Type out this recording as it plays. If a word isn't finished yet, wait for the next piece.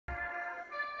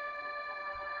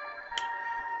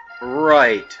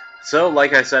Right. So,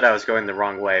 like I said, I was going the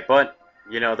wrong way, but,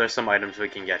 you know, there's some items we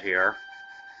can get here.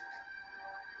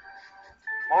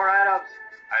 More items!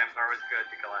 Items are always good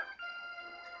to collect.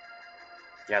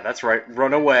 Yeah, that's right.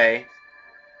 Run away.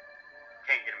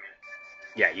 Can't get them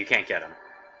yet. Yeah, you can't get them.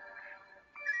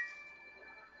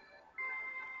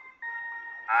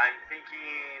 I'm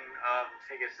thinking of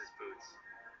Pegasus boots.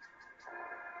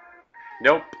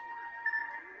 Nope.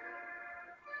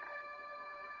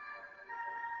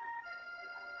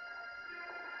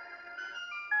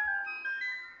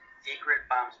 Secret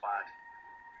bomb spot.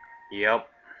 Yep.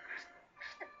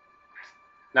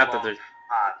 Not that Love there's...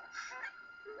 pots.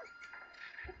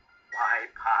 Why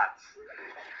pots?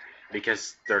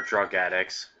 Because they're drug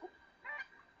addicts.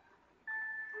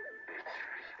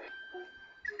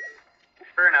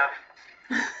 Fair enough.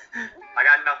 I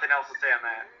got nothing else to say on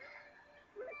that.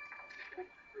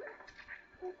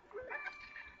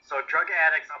 So drug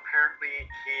addicts apparently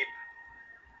keep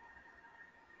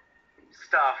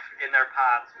stuff in their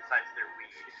pots besides their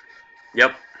weed.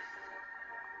 Yep.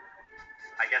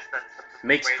 I guess that's the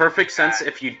Makes way to perfect do sense that.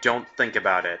 if you don't think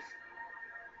about it.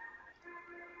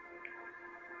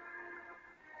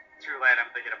 Too late,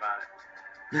 I'm thinking about it.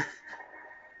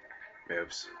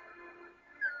 Oops.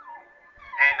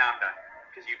 And now I'm done,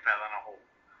 because you fell in a hole.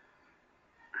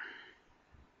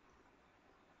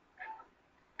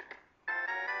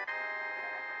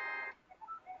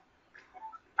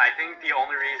 I think the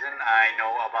only reason I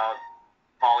know about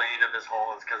falling into this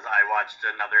hole is because I watched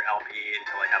another LP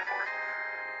until I got bored.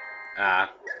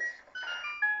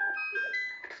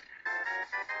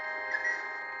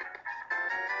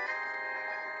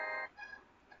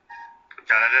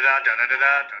 Da-da-da-da,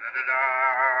 da-da-da-da, da-da-da-da.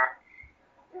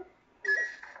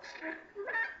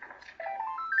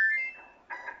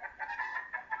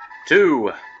 2.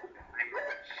 I'm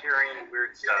hearing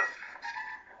weird stuff.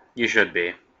 You should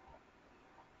be.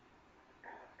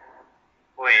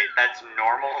 Wait, that's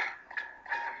normal?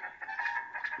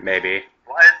 Maybe.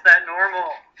 Why is that normal?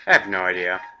 I have no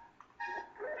idea.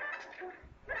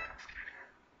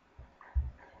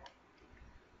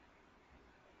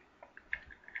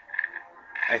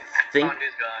 I think... Sound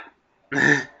is gone.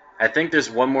 I think there's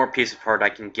one more piece of art I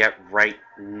can get right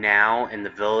now in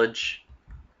the village.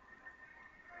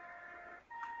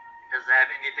 Does that have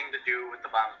anything to do with the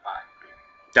bomb spot?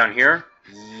 Down here?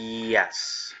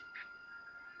 Yes.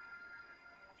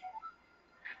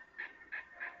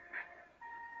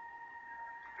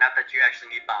 Not that you actually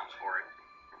need bombs for it.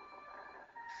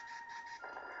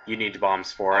 You need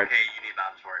bombs for it. Okay, you need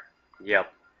bombs for it.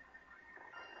 Yep.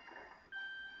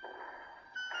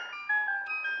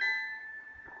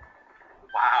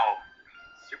 Wow.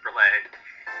 Super lag.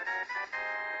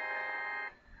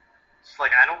 It's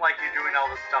like, I don't like you doing all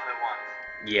this stuff at once.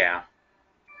 Yeah.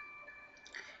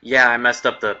 Yeah, I messed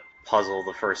up the puzzle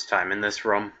the first time in this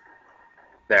room.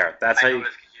 There, that's how I you...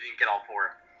 noticed because you didn't get all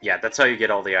 4. Yeah, that's how you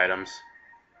get all the items.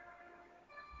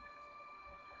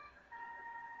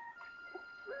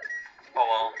 Oh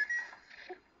well.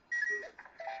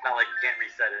 Not like you can't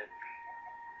reset it.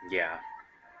 Yeah.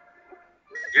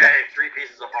 Yay, 3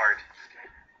 pieces of heart.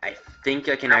 I think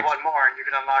I can Grab actually... one more and you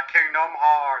can unlock Kingdom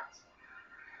Hearts.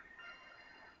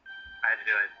 I had to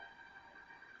do it.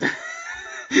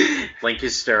 Link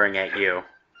is staring at you,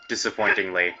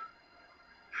 disappointingly.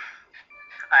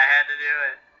 I had to do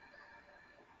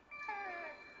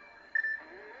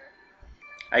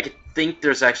it. I think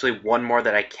there's actually one more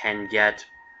that I can get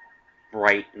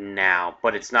right now,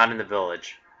 but it's not in the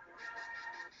village.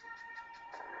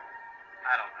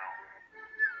 I don't know.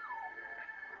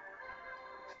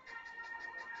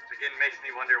 It again makes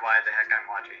me wonder why the heck I'm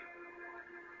watching.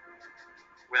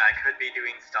 When I could be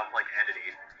doing stuff like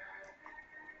editing.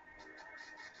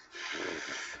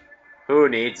 Who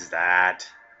needs that?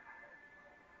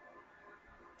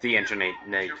 The internet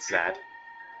needs that.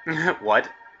 What?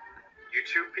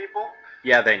 YouTube people?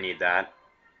 Yeah, they need that.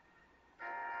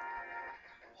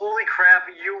 Holy crap,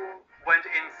 you went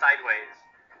in sideways.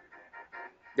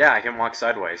 Yeah, I can walk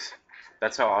sideways.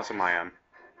 That's how awesome I am.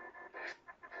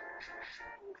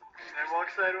 Can I walk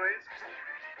sideways?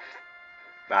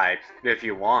 If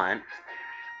you want.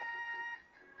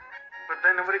 But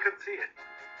then nobody could see it.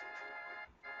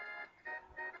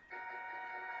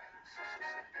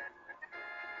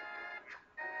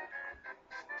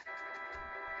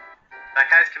 That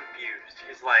guy's confused.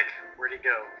 He's like, where'd he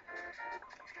go?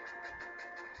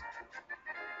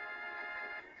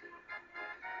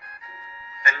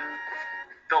 And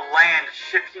the land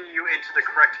shifting you into the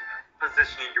correct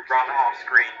positioning you brought off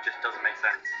screen just doesn't make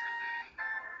sense.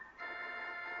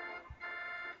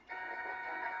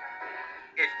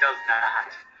 It does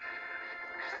not.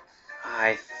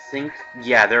 I think,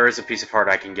 yeah, there is a piece of heart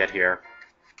I can get here.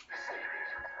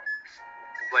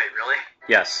 Wait, really?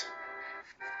 Yes.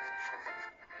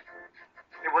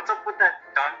 Hey, what's up with that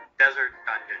desert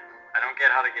dungeon? I don't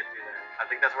get how to get through that. I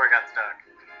think that's where I got stuck.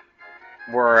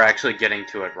 We're actually getting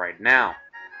to it right now.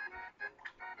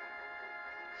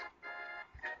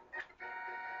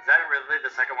 Is that really the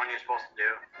second one you're supposed to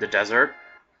do? The desert?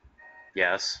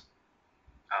 Yes.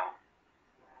 Oh.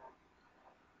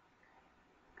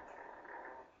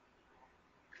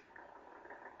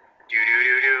 Do.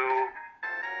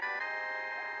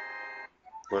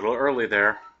 Little early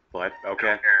there, but I okay.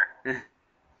 don't care.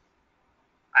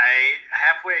 I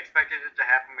halfway expected it to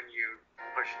happen when you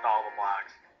pushed all the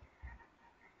blocks.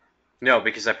 No,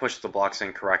 because I pushed the blocks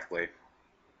incorrectly.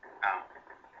 Oh.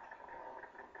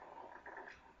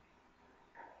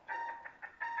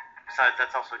 Besides,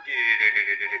 that's also do.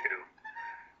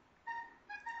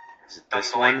 Is it Done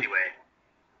this the one? lazy way.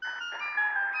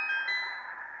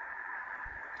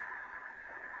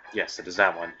 Yes, it is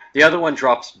that one. The other one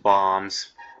drops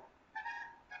bombs.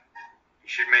 You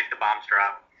should make the bombs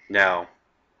drop. No.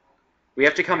 We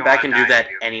have to come don't back wanna and do die, that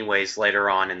do you? anyways later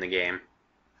on in the game.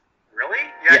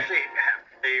 Really? Yeah.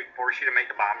 They force you to make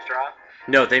the bombs drop?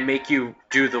 No, they make you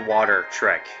do the water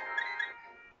trick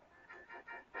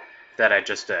that I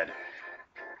just did.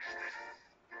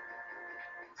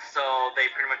 So they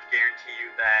pretty much guarantee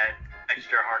you that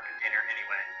extra heart container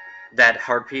anyway. That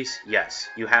hard piece, yes.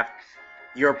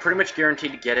 You're pretty much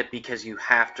guaranteed to get it because you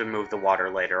have to move the water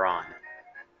later on.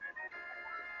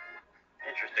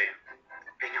 Interesting.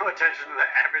 Pay no attention to the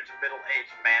average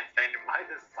middle-aged man standing by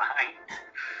this sign.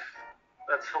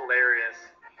 That's hilarious.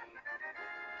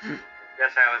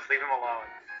 Yes, Alice, leave him alone.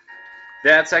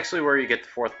 That's actually where you get the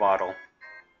fourth bottle.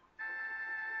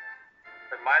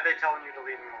 Then why are they telling you to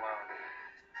leave him alone?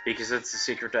 Because it's the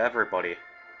secret to everybody.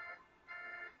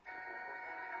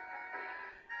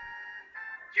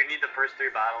 Do you need the first 3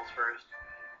 bottles first?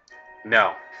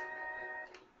 No.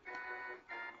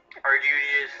 Or do you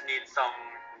just need some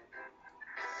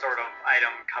sort of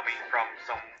item coming from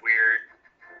some weird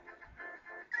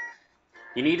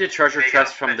You need a treasure mega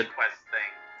chest from fetch the... quest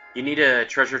thing? You need a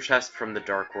treasure chest from the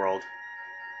Dark World.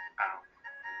 Oh.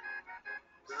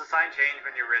 Does the sign change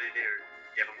when you're ready to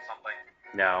give him something?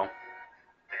 No.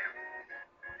 Damn.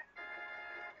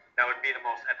 That would be the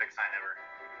most epic sign ever.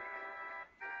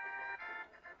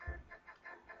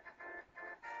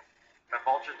 The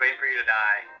vulture's waiting for you to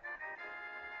die.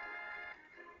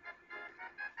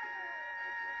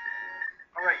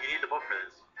 Alright, you need the book for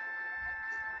this.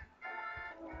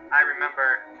 I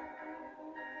remember.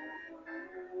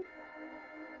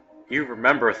 You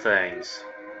remember things.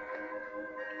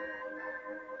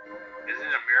 Isn't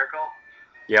it a miracle?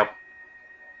 Yep.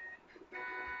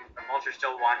 The vulture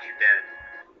still wants you dead.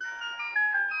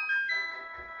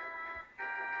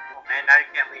 Oh man, now you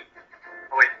can't leave.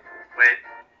 Oh wait.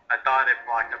 I thought it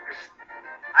blocked up your...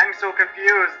 I'm so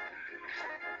confused!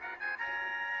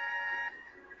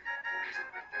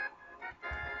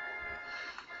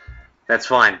 That's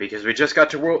fine, because we just got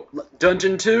to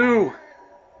Dungeon 2!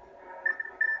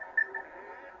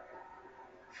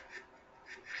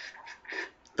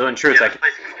 Though in truth, Yeah, this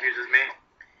place confuses me.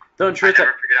 Though in I truth,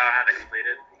 never figured out how to complete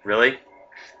it. Really?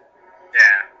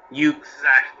 Yeah. You... This is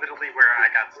actually literally where I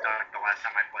got stuck the last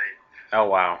time I played. Oh,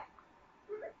 wow.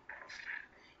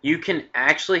 You can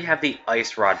actually have the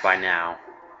ice rod by now.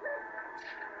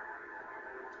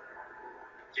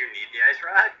 Do you need the ice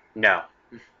rod? No.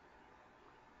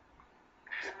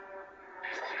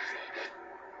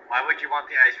 Why would you want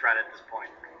the ice rod at this point?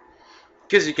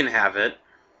 Because you can have it.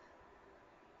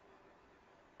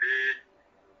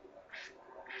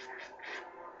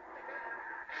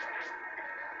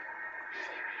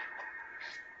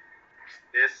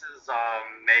 This is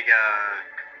mega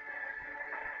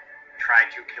try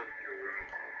to kill you room.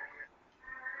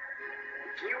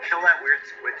 Can you kill that weird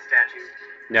squid statue?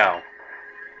 No.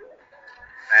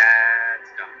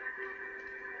 That's dumb.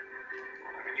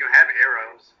 I mean, you have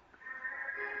arrows.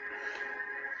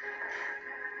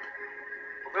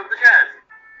 Open up the chest.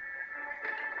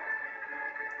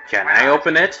 Can Why I not?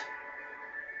 open it?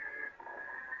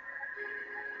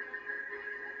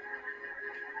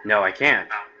 No, I can't.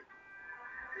 No.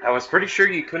 I was pretty sure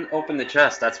you couldn't open the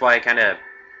chest. That's why I kind of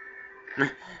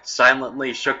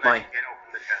silently shook Then my... you can't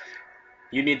open the chest.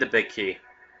 You need the big key.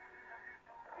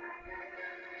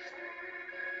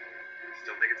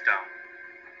 Still think it's dumb.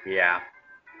 Yeah.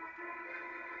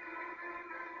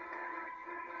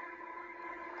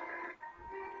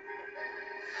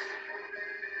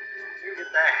 Do you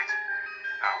get that?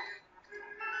 Oh.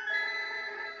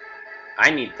 I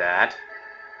need that.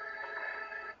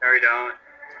 No, you don't.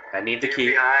 I need the Leave key.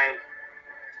 behind.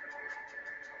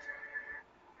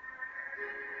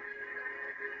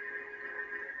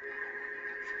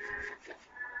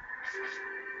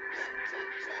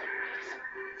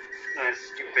 A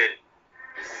stupid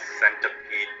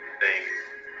centipede thing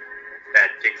that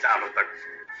digs out of the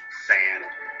sand.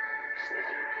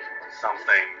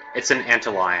 Something. It's an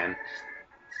antlion.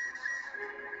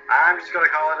 I'm just gonna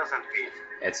call it a centipede.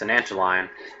 It's an antlion.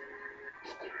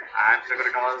 I'm still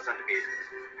gonna call it a centipede.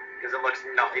 Because it looks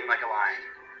nothing like a lion.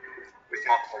 With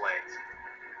multiple legs.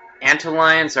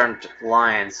 Antlions aren't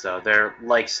lions, though. They're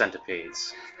like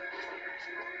centipedes.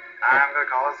 I'm gonna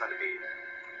call it a centipede.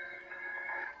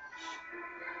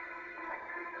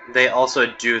 They also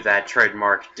do that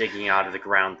trademark digging out of the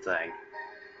ground thing.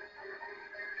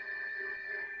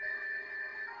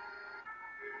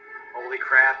 Holy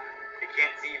crap. I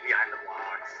can't see behind the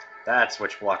blocks. That's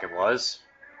which block it was.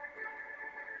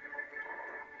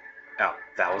 Oh,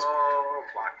 that was... Oh,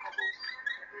 block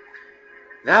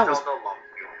bubbles. That was... Zelda love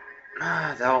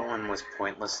you. that one was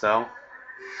pointless, though.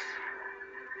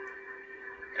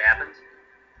 It happens.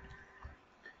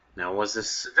 Now, was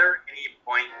this... Is there any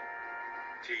point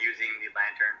to using the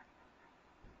lantern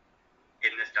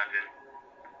in this dungeon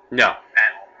No.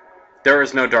 at all? There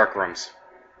is no dark rooms.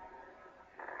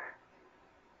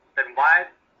 Then why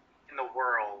in the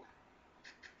world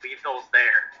leave those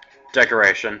there?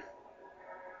 Decoration.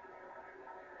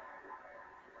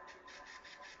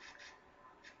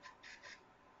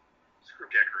 Screw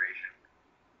decoration.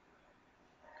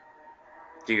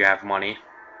 Do you have money?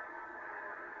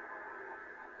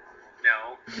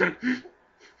 No.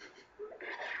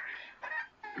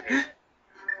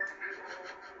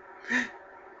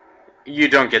 You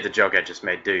don't get the joke I just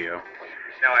made, do you?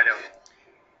 No, I don't.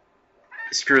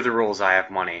 Screw the rules, I have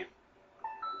money.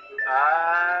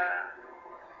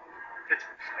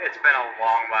 It's been a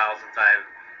long while since I've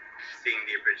seen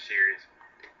the abridged series.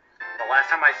 The last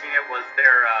time I seen it was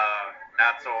their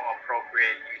not so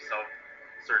appropriate use of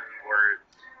certain words.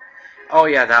 Oh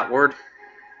yeah, that word.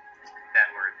 That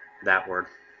word. That word.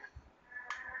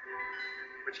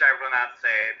 Which I will not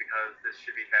say because this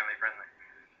should be family friendly.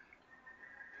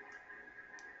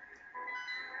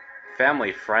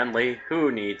 Family friendly?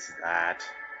 Who needs that?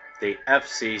 The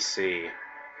FCC.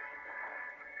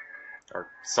 Or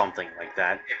something like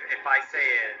that. If I say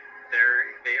it,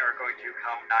 they are going to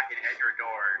come knocking at your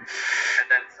door, and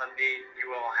then suddenly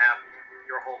you will have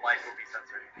your whole life will be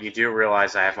censored. You do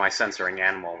realize I have my censoring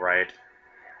animal, right?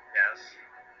 Yes.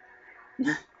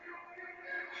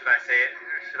 Should I say it?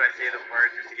 Should I say the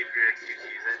word just to give you an excuse to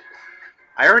use it?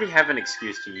 I already have an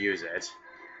excuse to use it.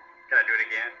 Can I do it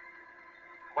again?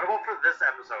 What about for this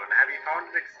episode? Have you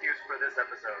found an excuse for this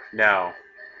episode? No.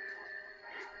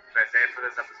 Should I say it for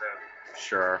this episode?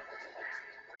 Sure.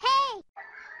 Hey!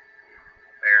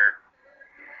 There.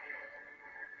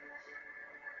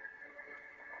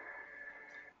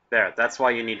 There, that's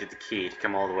why you needed the key to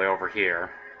come all the way over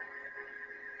here.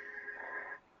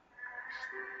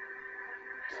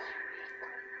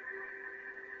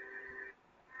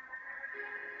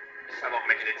 I love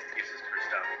making excuses for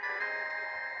stuff.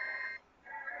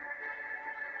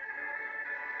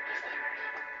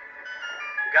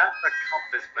 Got the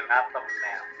compass, but not the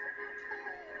map.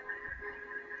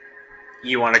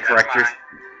 You want to correct your...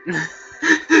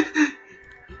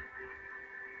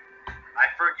 I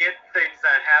forget things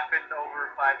that happened over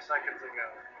 5 seconds ago.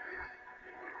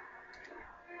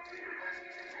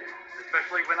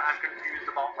 Especially when I'm confused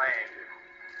about lag.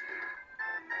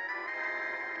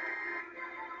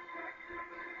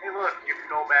 Hey look, you can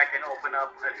go back and open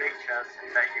up a big chest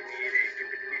that you need a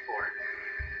stupid key for.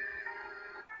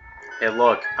 Hey,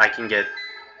 look, I can get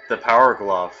the power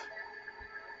glove.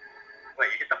 Wait,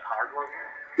 you get the power glove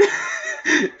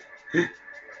here?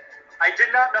 I did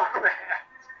not know that.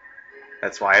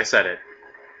 That's why I said it.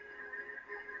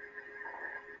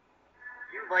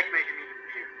 You like making me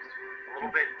confused. A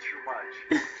little bit too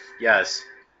much. Yes.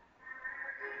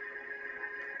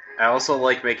 I also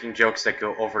like making jokes that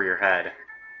go over your head.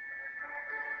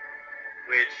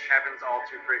 Which happens all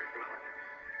too frequently.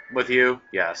 With you,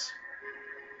 yes.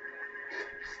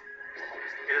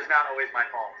 It is not always my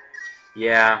fault.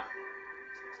 Yeah.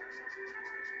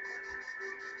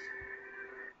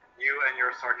 You and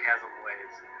your sarcasm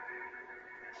ways.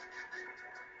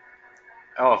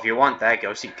 Oh, if you want that,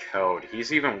 go see Code.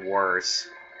 He's even worse.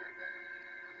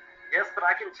 Yes, but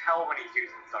I can tell when he's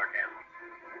using sarcasm.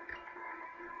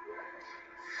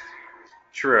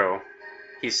 True.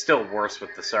 He's still worse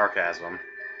with the sarcasm.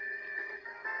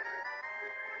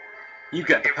 You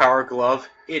got the power glove.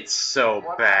 It's so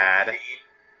What bad. I've seen,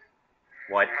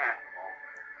 What?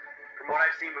 from what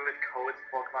I've seen with Code's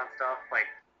Pokemon stuff, like,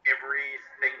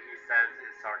 everything he says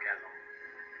is sarcasm.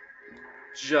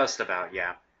 Just about,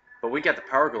 yeah. But we got the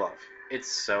Power Glove.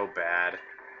 It's so bad.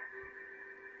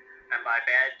 And by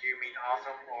bad, do you mean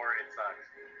awesome or it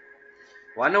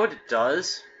sucks? Well, I know what it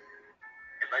does.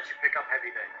 It lets you pick up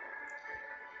heavy things.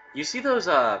 You see those,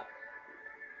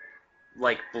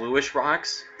 like, bluish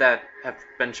rocks that have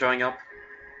been showing up?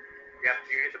 Yep,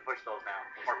 you get to push those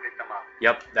now, or pick them up.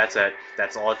 Yep, that's it.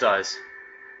 That's all it does.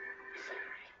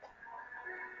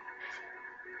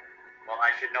 Well,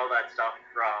 I should know that stuff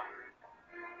from,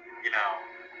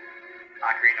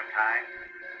 Ocarina of Time.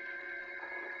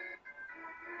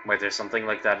 Wait, there's something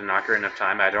like that in Ocarina of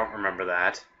Time? I don't remember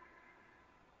that.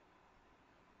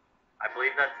 I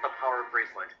believe that's the power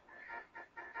bracelet.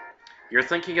 You're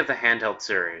thinking of the handheld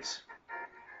series.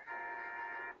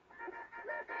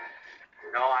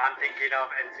 No, I'm thinking of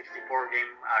N64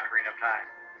 game Ocarina of Time.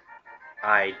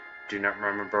 I do not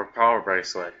remember Power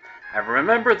Bracelet. I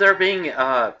remember there being,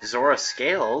 Zora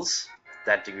scales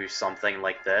that do something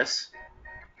like this.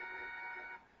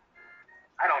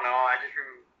 I don't know.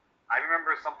 I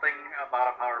remember something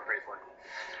about a power bracelet.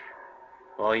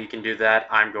 Well, you can do that.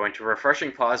 I'm going to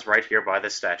refreshing pause right here by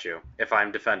this statue, if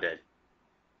I'm defended.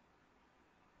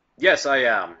 Yes, I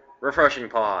am. Refreshing The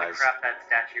pause. crap, that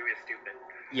statue is stupid.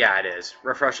 Yeah, it is.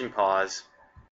 Refreshing pause.